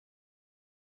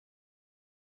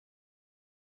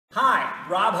Hi,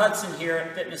 Rob Hudson here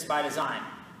at Fitness by Design.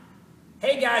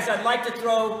 Hey guys, I'd like to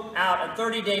throw out a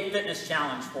 30-day fitness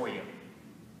challenge for you.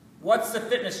 What's the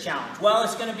fitness challenge? Well,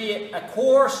 it's going to be a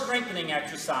core strengthening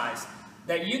exercise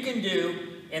that you can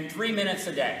do in 3 minutes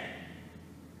a day.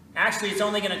 Actually, it's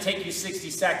only going to take you 60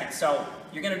 seconds, so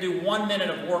you're going to do 1 minute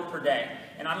of work per day.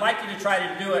 And I'd like you to try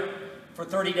to do it for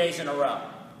 30 days in a row.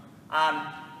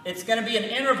 It's going to be an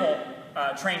interval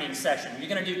training session. You're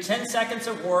going to do 10 seconds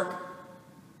of work,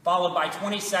 followed by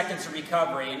 20 seconds of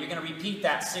recovery, and you're going to repeat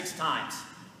that 6 times.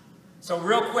 So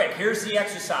real quick, here's the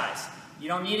exercise. You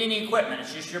don't need any equipment,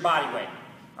 it's just your body weight,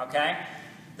 okay?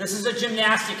 This is a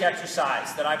gymnastic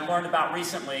exercise that I've learned about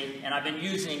recently and I've been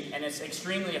using, and it's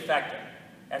extremely effective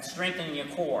at strengthening your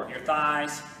core, your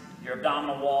thighs, your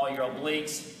abdominal wall, your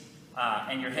obliques,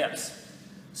 and your hips.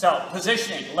 So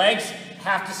positioning, legs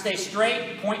have to stay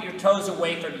straight, point your toes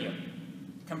away from you.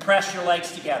 Compress your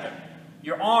legs together.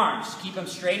 Your arms, keep them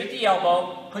straight at the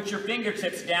elbow, put your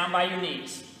fingertips down by your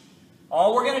knees.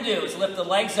 All we're going to do is lift the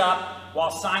legs up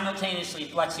while simultaneously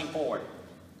flexing forward.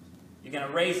 You're going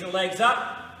to raise the legs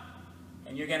up,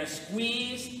 and you're going to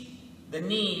squeeze the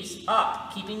knees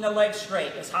up, keeping the legs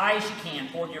straight as high as you can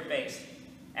toward your face.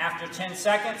 After 10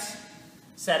 seconds,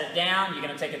 set it down. You're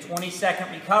going to take a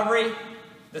 20-second recovery.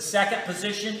 The second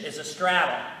position is a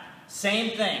straddle.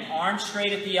 Same thing, arms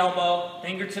straight at the elbow,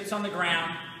 fingertips on the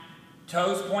ground,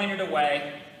 toes pointed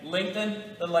away, lengthen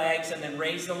the legs and then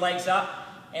raise the legs up.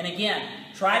 And again,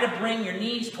 try to bring your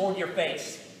knees toward your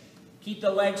face. Keep the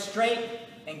legs straight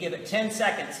and give it 10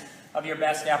 seconds of your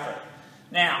best effort.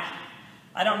 Now,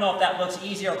 I don't know if that looks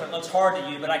easy or if it looks hard to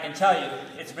you, but I can tell you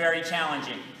it's very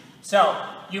challenging. So,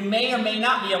 you may or may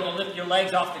not be able to lift your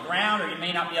legs off the ground, or you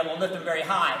may not be able to lift them very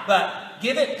high, but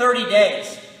give it 30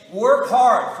 days. Work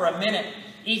hard for a minute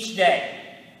each day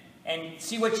and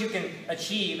see what you can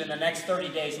achieve in the next 30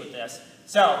 days with this.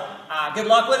 So, good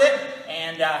luck with it,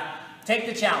 and take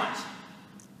the challenge.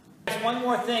 One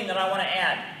more thing that I want to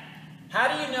add. How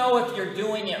do you know if you're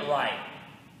doing it right?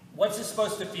 What's it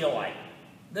supposed to feel like?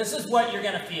 This is what you're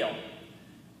going to feel.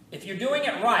 If you're doing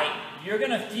it right, you're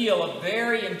going to feel a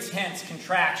very intense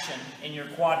contraction in your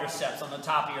quadriceps on the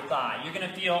top of your thigh. You're going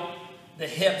to feel the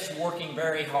hips working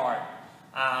very hard.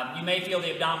 You may feel the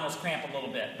abdominals cramp a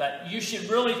little bit, but you should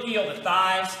really feel the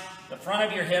thighs, the front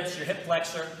of your hips, your hip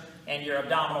flexor, and your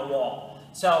abdominal wall.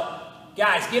 So,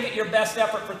 guys, give it your best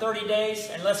effort for 30 days,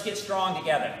 and let's get strong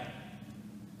together.